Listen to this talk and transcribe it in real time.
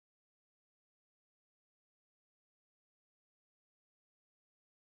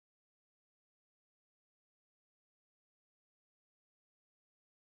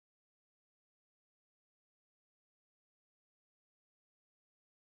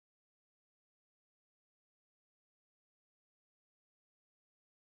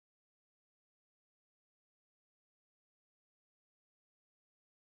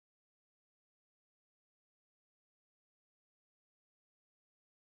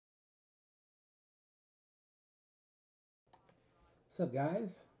What's up,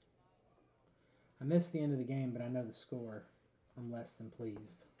 guys? I missed the end of the game, but I know the score. I'm less than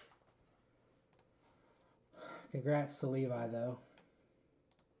pleased. Congrats to Levi, though.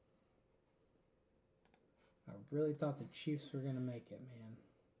 I really thought the Chiefs were going to make it, man.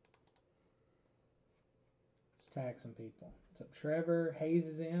 Let's tag some people. What's up, Trevor? Hayes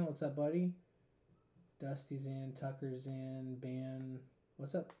is in. What's up, buddy? Dusty's in. Tucker's in. Ben.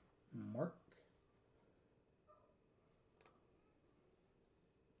 What's up, Mark?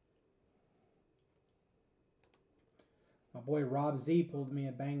 My boy Rob Z pulled me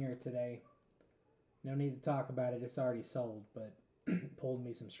a banger today. No need to talk about it. It's already sold, but pulled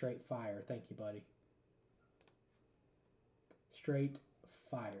me some straight fire. Thank you, buddy. Straight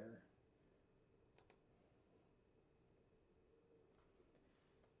fire.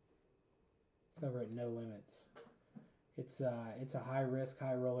 It's over at No Limits. It's a high risk,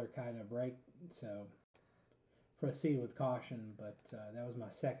 high roller kind of break, so proceed with caution. But that was my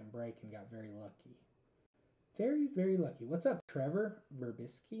second break and got very lucky. Very, very lucky. What's up, Trevor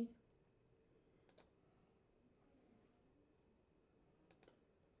Verbisky?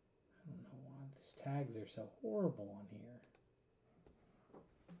 I don't know why these tags are so horrible on here.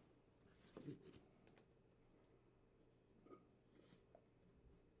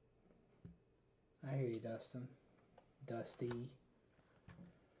 I hear you, Dustin. Dusty.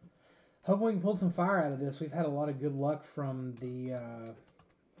 Hope we can pull some fire out of this. We've had a lot of good luck from the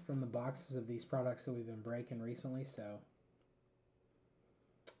boxes of these products that we've been breaking recently, so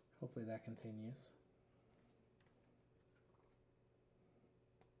hopefully that continues.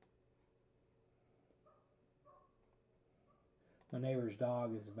 My neighbor's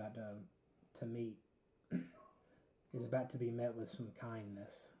dog is about to meet is about to be met with some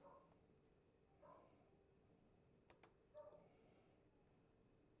kindness.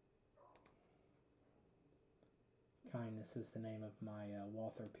 Kindness is the name of my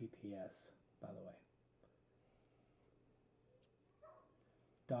Walther PPS, by the way.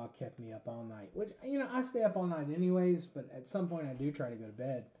 Dog kept me up all night, which, you know, I stay up all night anyways, but at some point I do try to go to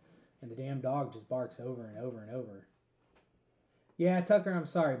bed, and the damn dog just barks over and over and over. Yeah, Tucker, I'm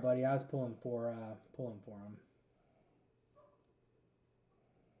sorry, buddy. I was pulling for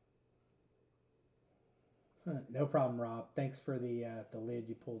him. No problem, Rob. Thanks for the lid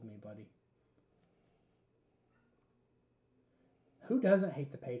you pulled me, buddy. Who doesn't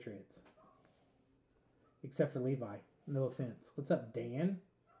hate the Patriots? Except for Levi. No offense. What's up, Dan?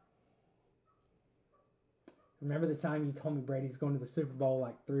 Remember the time you told me Brady's going to the Super Bowl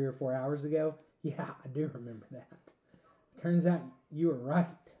like 3 or 4 hours ago? Yeah, I do remember that. Turns out you were right.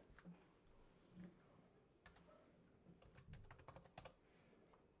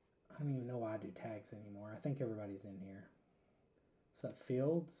 I don't even know why I do tags anymore. I think everybody's in here. What's up,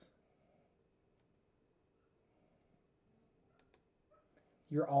 Fields?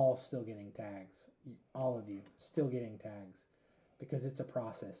 You're all still getting tags. All of you still getting tags. Because it's a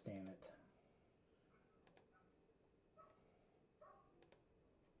process, damn it.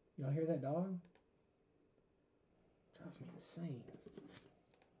 Y'all hear that dog? Drives me insane.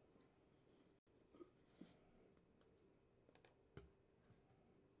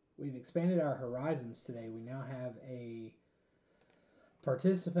 We've expanded our horizons today. We now have a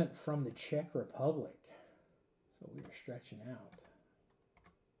participant from the Czech Republic. So we are stretching out.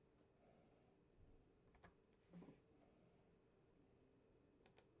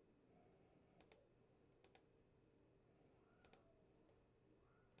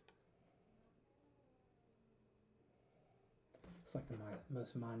 It's like the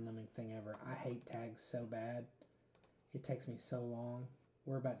most mind-numbing thing ever. I hate tags so bad. It takes me so long.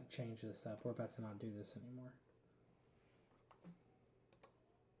 We're about to change this up. We're about to not do this anymore.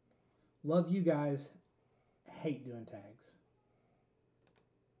 Love you guys. Hate doing tags.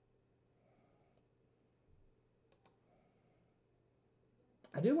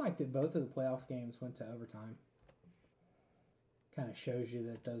 I do like that both of the playoffs games went to overtime. Kind of shows you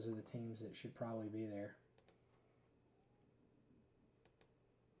that those are the teams that should probably be there.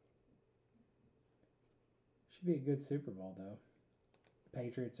 Should be a good Super Bowl, though. The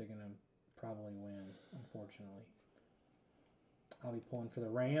Patriots are going to probably win, unfortunately. I'll be pulling for the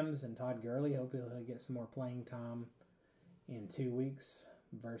Rams and Todd Gurley. Hopefully he'll get some more playing time in 2 weeks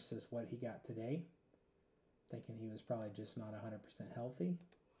versus what he got today. Thinking he was probably just not 100% healthy,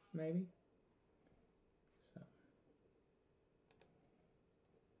 maybe. So.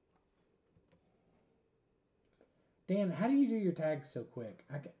 Dan, how do you do your tags so quick?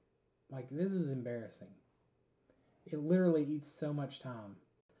 This is embarrassing. It literally eats so much time.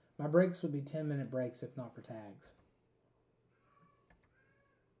 My breaks would be 10-minute breaks if not for tags.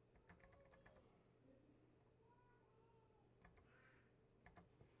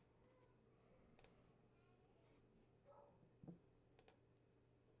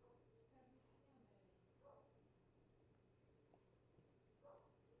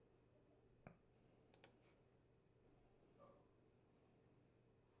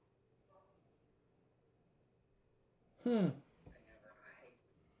 Probably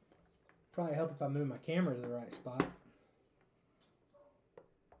help if I move my camera to the right spot.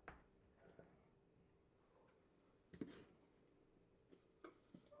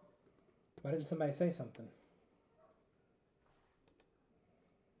 Why didn't somebody say something?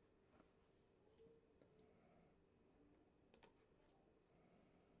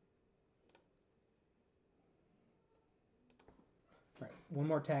 All right, one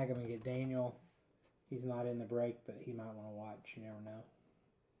more tag. I'm going to get Daniel. He's not in the break, but he might want to watch. You never know.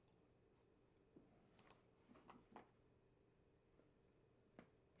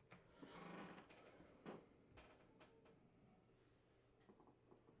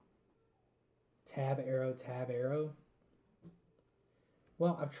 Tab arrow, tab arrow.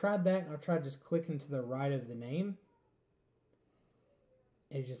 Well, I've tried that, and I've tried just clicking to the right of the name.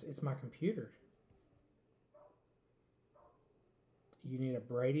 It's my computer. You need a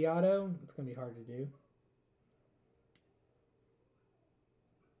Brady auto. It's going to be hard to do.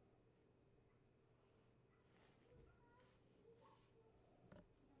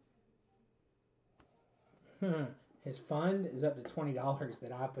 His fund is up to $20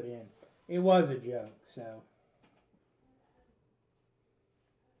 that I put in. It was a joke, so.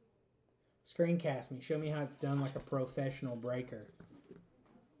 Screencast me. Show me how it's done like a professional breaker.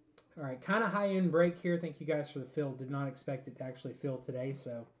 All right, kind of high-end break here. Thank you guys for the fill. Did not expect it to actually fill today,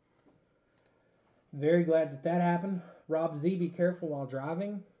 so. Very glad that that happened. Rob Z, be careful while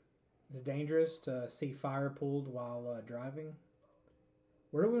driving. It's dangerous to see fire pulled while driving.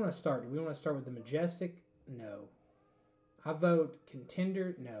 Where do we want to start? Do we want to start with the Majestic? No. I vote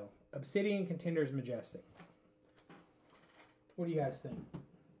Contender. No. Obsidian, Contenders, Majestic. What do you guys think?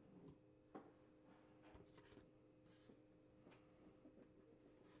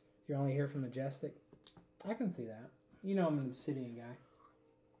 You're only here for Majestic? I can see that. You know I'm an Obsidian guy.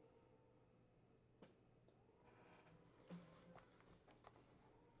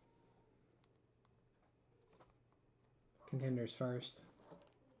 Contenders first.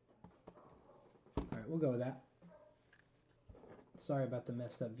 Alright, we'll go with that. Sorry about the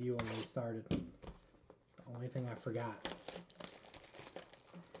messed up view when we started. The only thing I forgot.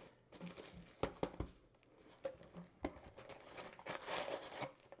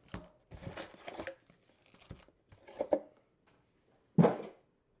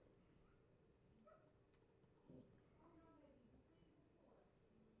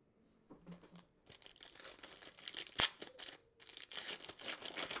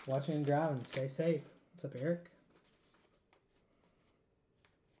 Watching and driving. Stay safe. What's up, Eric?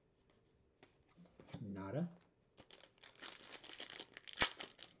 Nada.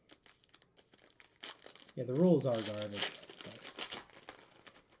 Yeah, the rules are garbage.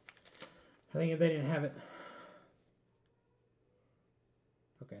 I think if they didn't have it...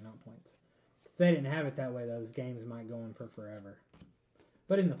 Okay, not points. If they didn't have it that way, those games might go on for forever.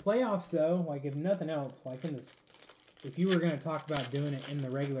 But in the playoffs, though, like if nothing else, like in this... If you were going to talk about doing it in the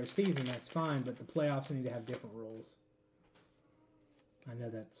regular season, that's fine, but the playoffs need to have different rules. I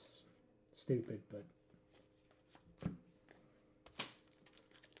know that's stupid, but...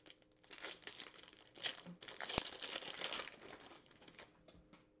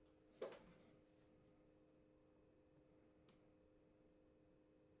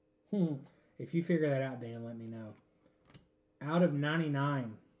 If you figure that out, Dan, let me know. Out of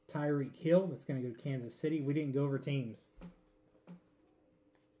 99... Tyreek Hill, that's going to go to Kansas City. We didn't go over teams.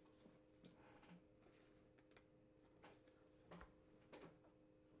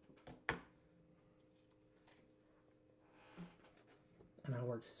 And I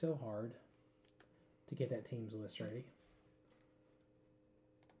worked so hard to get that teams list ready.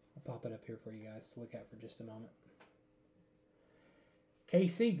 I'll pop it up here for you guys to look at for just a moment.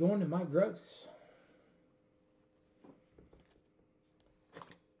 KC going to Mike Gross.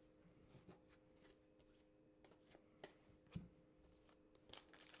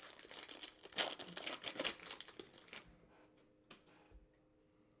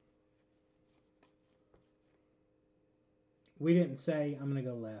 We didn't say I'm going to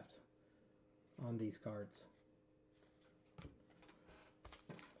go left on these cards.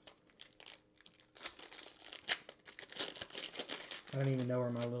 I don't even know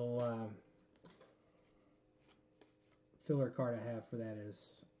where my little filler card I have for that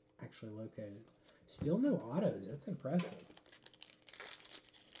is actually located. Still no autos. That's impressive.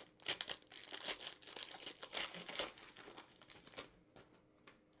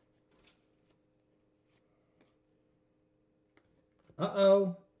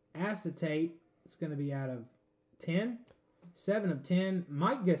 Uh-oh. Acetate. It's going to be out of 10. 7 of 10.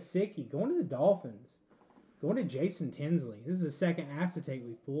 Mike Gesicki going to the Dolphins. Going to Jason Tinsley. This is the second acetate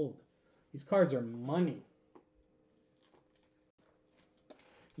we've pulled. These cards are money.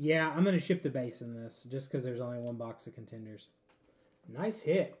 Yeah, I'm going to ship the base in this just because there's only one box of contenders. Nice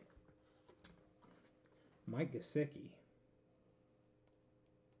hit. Mike Gesicki.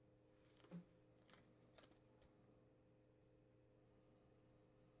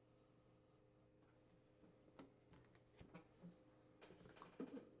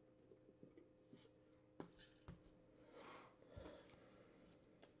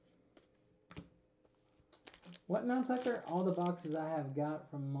 What now, Tucker? All the boxes I have got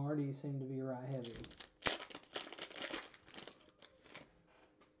from Marty seem to be right heavy.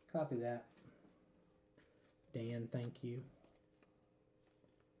 Copy that. Dan, thank you.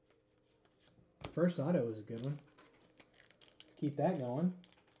 First auto was a good one. Let's keep that going.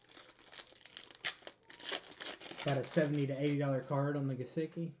 Got a $70 to $80 card on the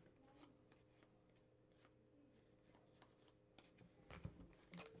Gesicki.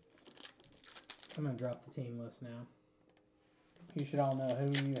 I'm going to drop the team list now. You should all know who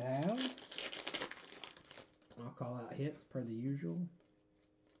you have. I'll call out hits per the usual.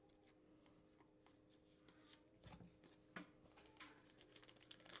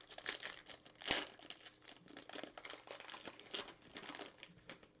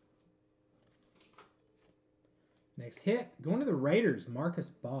 Next hit, going to the Raiders, Marcus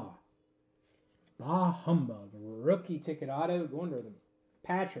Baugh. Bah Humbug, rookie ticket auto, going to the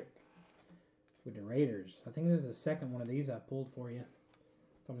Patrick with the Raiders. I think this is the second one of these I pulled for you,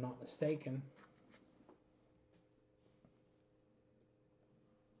 if I'm not mistaken.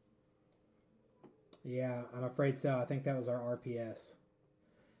 Yeah, I'm afraid so. I think that was our RPS.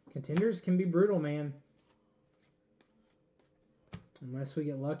 Contenders can be brutal, man. Unless we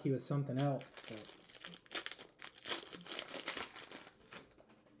get lucky with something else. But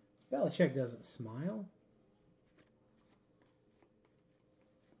Belichick doesn't smile.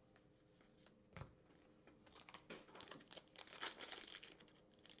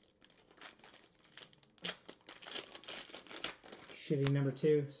 Shitty number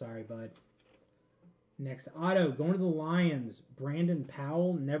 2. Sorry, bud. Next auto, going to the Lions. Brandon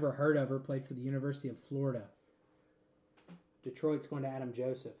Powell, never heard of her, played for the University of Florida. Detroit's going to Adam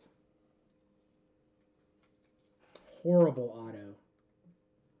Joseph. Horrible auto.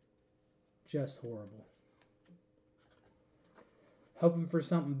 Just horrible. Hoping for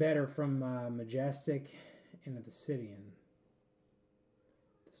something better from Majestic and Obsidian.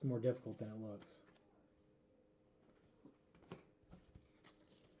 It's more difficult than it looks.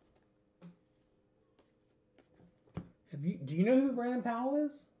 Do you know who Brandon Powell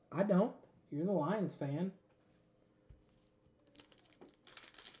is? I don't. You're the Lions fan.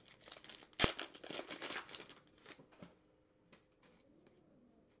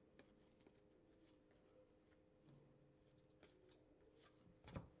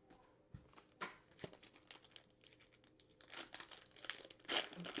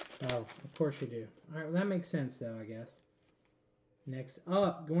 Oh, of course you do. All right, well, that makes sense, though, I guess. Next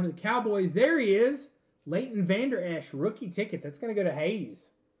up, going to the Cowboys. There he is. Leighton Vander Esch, rookie ticket. That's going to go to Hayes.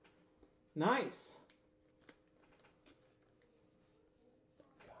 Nice.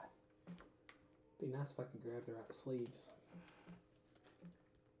 God. Be nice if I could grab the right sleeves.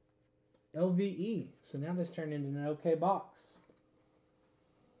 LVE. So now this turned into an okay box.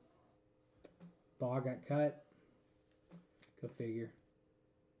 Ball got cut. Go figure.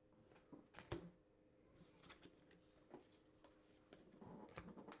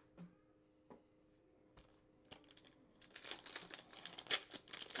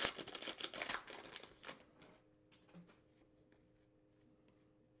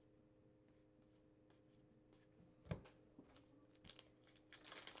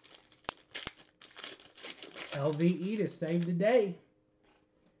 LVE to save the day.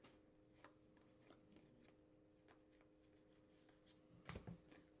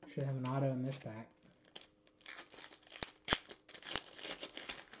 Should have an auto in this pack.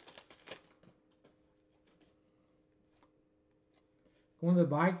 Going to the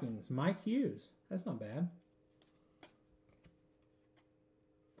Vikings, Mike Hughes. That's not bad.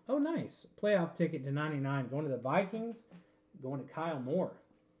 Oh, nice. Playoff ticket to 99. Going to the Vikings, going to Kyle Moore.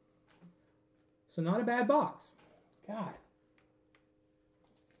 So not a bad box. God.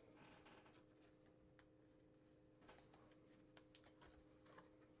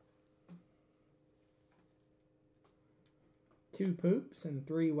 Two poops and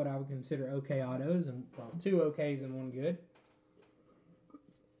 3 what I would consider okay autos, and well, 2 okays and 1 good.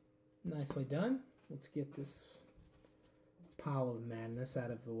 Nicely done. Let's get this pile of madness out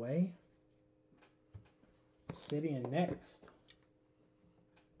of the way. Obsidian next.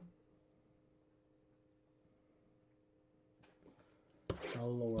 Oh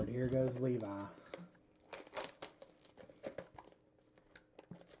Lord, here goes Levi.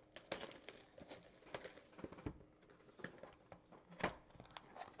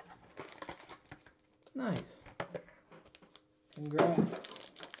 Nice.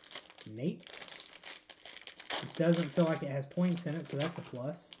 Congrats, Nate. This doesn't feel like it has points in it, so that's a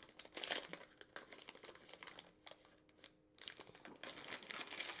plus.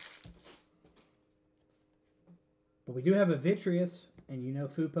 But we do have a Vitreous, and you know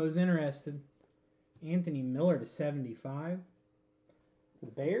Fupo's interested. Anthony Miller to 75. For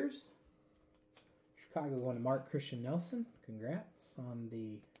the Bears. Chicago going to Mark Christian Nelson. Congrats on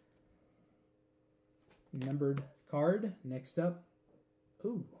the numbered card. Next up.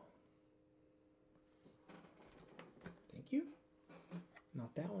 Ooh. Thank you.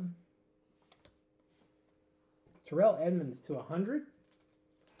 Not that one. Terrell Edmonds to 100.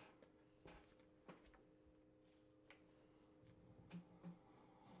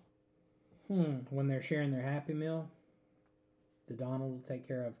 When they're sharing their Happy Meal, the Donald will take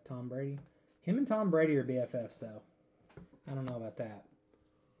care of Tom Brady. Him and Tom Brady are BFFs, though. I don't know about that.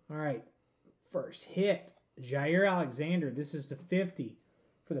 All right. First hit. Jair Alexander. This is to 50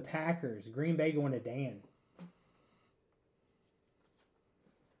 for the Packers. Green Bay going to Dan.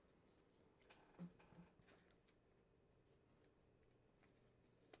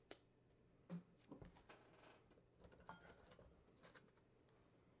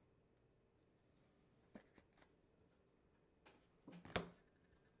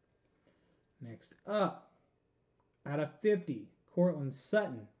 Next up, out of 50, Cortland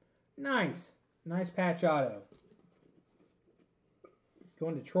Sutton. Nice. Nice patch auto.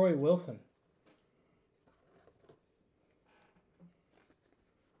 Going to Troy Wilson.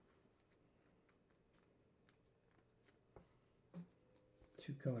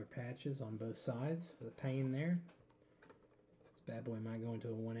 Two color patches on both sides for the pain there. This bad boy might go into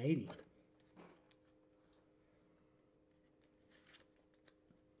a 180.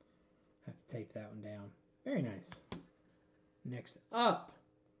 Have to tape that one down. Very nice. Next up,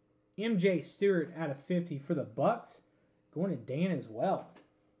 MJ Stewart out of 50 for the Bucks. Going to Dan as well.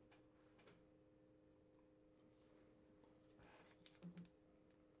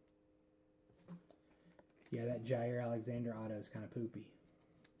 Yeah, that Jair Alexander auto is kind of poopy.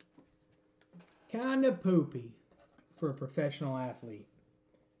 Kind of poopy for a professional athlete.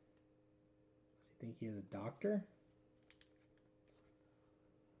 Does he think he is a doctor?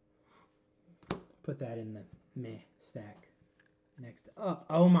 Put that in the meh stack. Next up,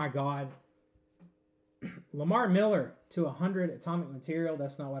 oh my God. Lamar Miller to 100 atomic material.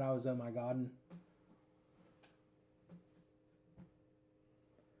 That's not what I was, oh my God.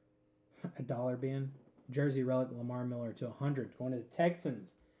 A dollar bin. Jersey relic Lamar Miller to 100. Going to the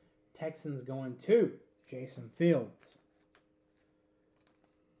Texans. Texans going to Jason Fields.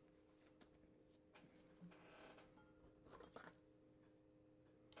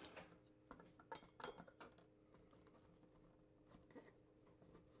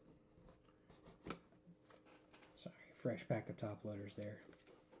 Sorry, fresh pack of top loaders there.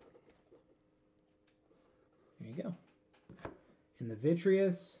 There you go. In the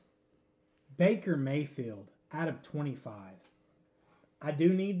Vitreous, Baker Mayfield out of 25. I do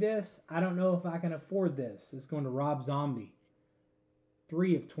need this. I don't know if I can afford this. It's going to Rob Zombie.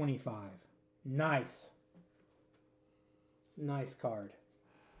 3 of 25. Nice. Nice card.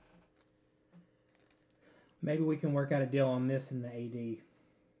 Maybe we can work out a deal on this in the AD.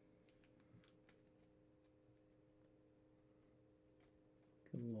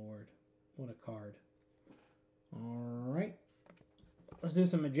 Good Lord. What a card. All right. Let's do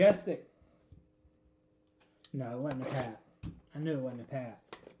some Majestic. No, it wasn't a pat. I knew it wasn't a pat.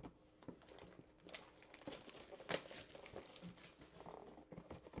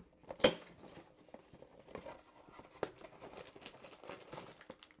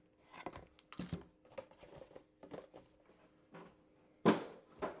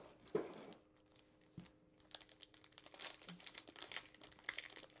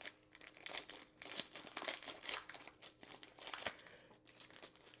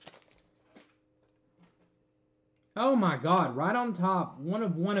 Oh my God, right on top, one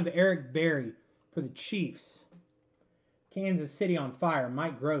of Eric Berry for the Chiefs. Kansas City on fire,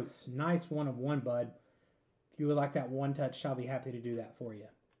 Mike Gross. Nice 1 of 1, bud. If you would like that one touch, I'll be happy to do that for you.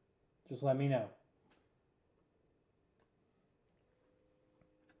 Just let me know.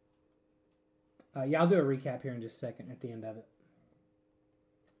 Yeah, I'll do a recap here in just a second at the end of it.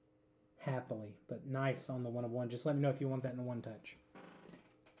 Happily, but nice on the 1 of 1. Just let me know if you want that in a one touch.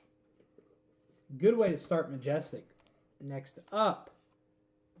 Good way to start Majestic. Next up,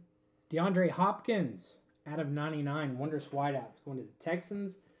 DeAndre Hopkins out of 99. Wondrous Whiteouts going to the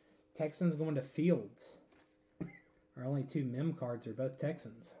Texans. Texans going to Fields. Our only 2 mem cards are both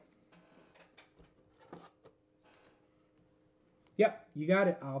Texans. Yep, you got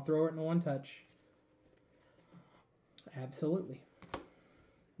it. I'll throw it in a one touch. Absolutely.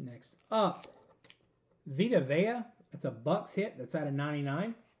 Next up, Vita Vea. That's a Bucks hit. That's out of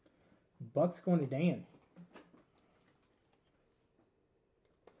 99. Bucks going to Dan.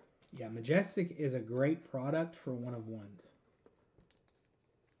 Yeah, Majestic is a great product for one-of-ones.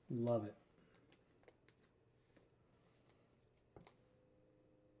 Love it.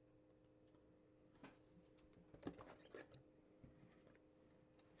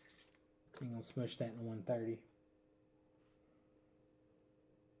 I'm going to smush that in 130.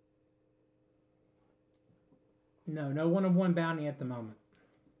 No one-of-one bounty at the moment.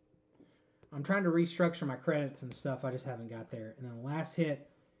 I'm trying to restructure my credits and stuff. I just haven't got there. And then the last hit,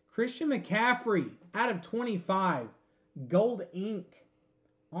 Christian McCaffrey out of 25. Gold ink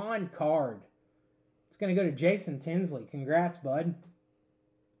on card. It's going to go to Jason Tinsley. Congrats, bud.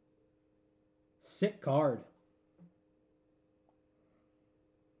 Sick card.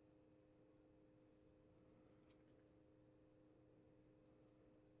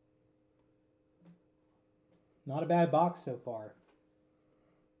 Not a bad box so far.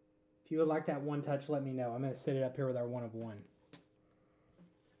 If you would like that one touch, let me know. I'm going to set it up here with our one-of-one.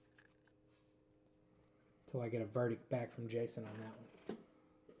 Until I get a verdict back from Jason on that one.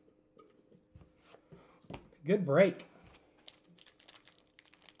 Good break.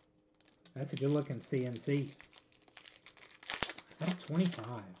 That's a good looking CNC. That's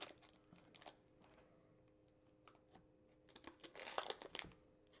 25.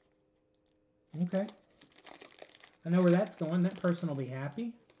 Okay. I know where that's going. That person will be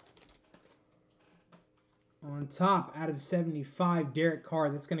happy. On top, out of 75, Derek Carr.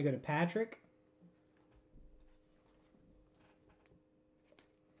 That's going to go to Patrick.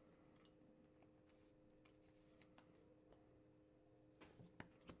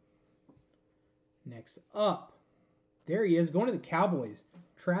 Next up, there he is, going to the Cowboys.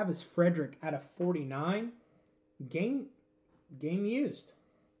 Travis Frederick out of 49. Game used.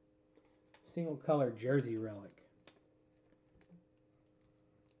 Single color jersey relic.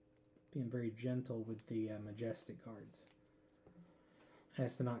 Being very gentle with the Majestic cards.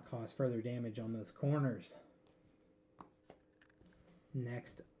 Has to not cause further damage on those corners.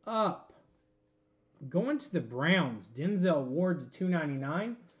 Next up, going to the Browns. Denzel Ward to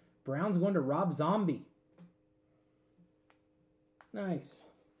 299. Browns going to Rob Zombie. Nice.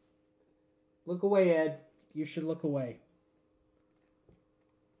 Look away, Ed. You should look away.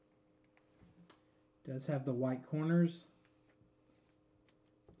 Does have the white corners.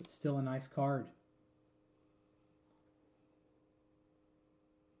 It's still a nice card.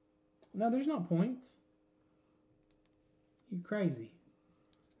 No, there's no points. You crazy.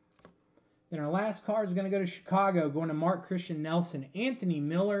 Then our last card is going to go to Chicago, going to Mark Christian Nelson. Anthony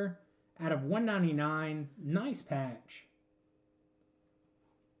Miller out of 199. Nice patch.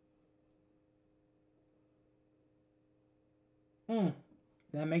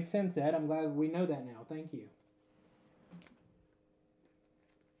 That makes sense, Ed. I'm glad we know that now. Thank you.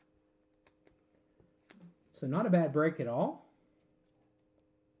 So not a bad break at all.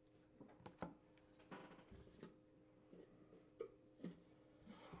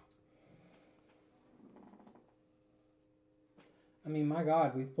 I mean, my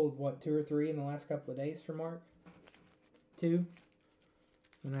God, we've pulled, what, 2 or 3 in the last couple of days for Mark? 2.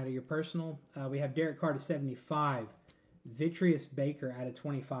 One out of your personal. We have Derek Carr to 75. Vitreous Baker out of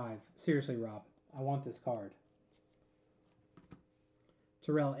 25. Seriously, Rob, I want this card.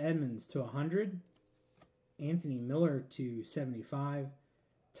 Terrell Edmonds to 100. Anthony Miller to 75.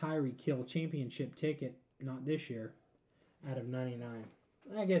 Tyreek Hill championship ticket, not this year, out of 99.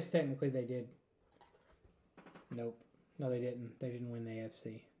 I guess technically they did. Nope. No, they didn't. They didn't win the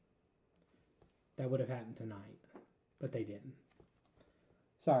AFC. That would have happened tonight, but they didn't.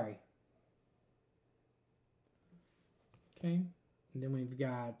 Sorry. Okay. And then we've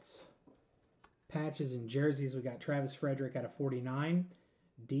got patches and jerseys. We've got Travis Frederick out of 49,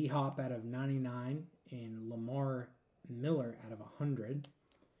 D-Hop out of 99, and Lamar Miller out of 100.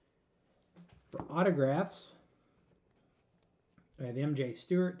 For autographs, we have MJ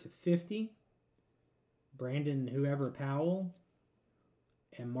Stewart to 50, Brandon whoever Powell,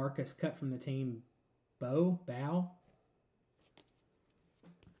 and Marcus cut from the team Bow.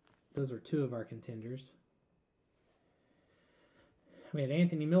 Those are 2 of our contenders. We had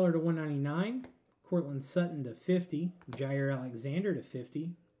Anthony Miller to 199, Cortland Sutton to 50, Jair Alexander to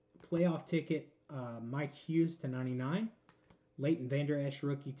 50, playoff ticket Mike Hughes to 99, Leighton Vander Esch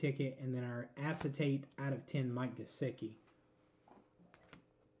rookie ticket, and then our acetate out of 10 Mike Gesicki.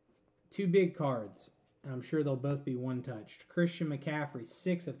 2 big cards. I'm sure they'll both be one-touched. Christian McCaffrey,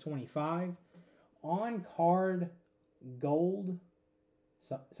 6 of 25. On-card gold.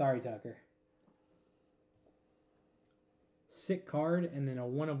 Sorry, Tucker. sick card, and then a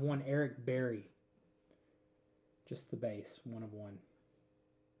 1/1 Eric Berry. Just the base, 1/1.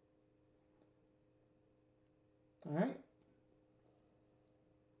 All right.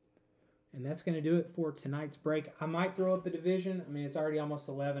 And that's going to do it for tonight's break. I might throw up a division. I mean, it's already almost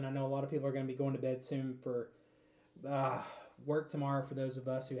 11. I know a lot of people are going to be going to bed soon for work tomorrow for those of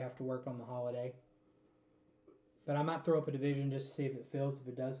us who have to work on the holiday. But I might throw up a division just to see if it fills. If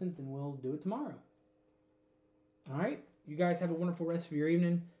it doesn't, then we'll do it tomorrow. All right. You guys have a wonderful rest of your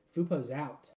evening. Fupo's out.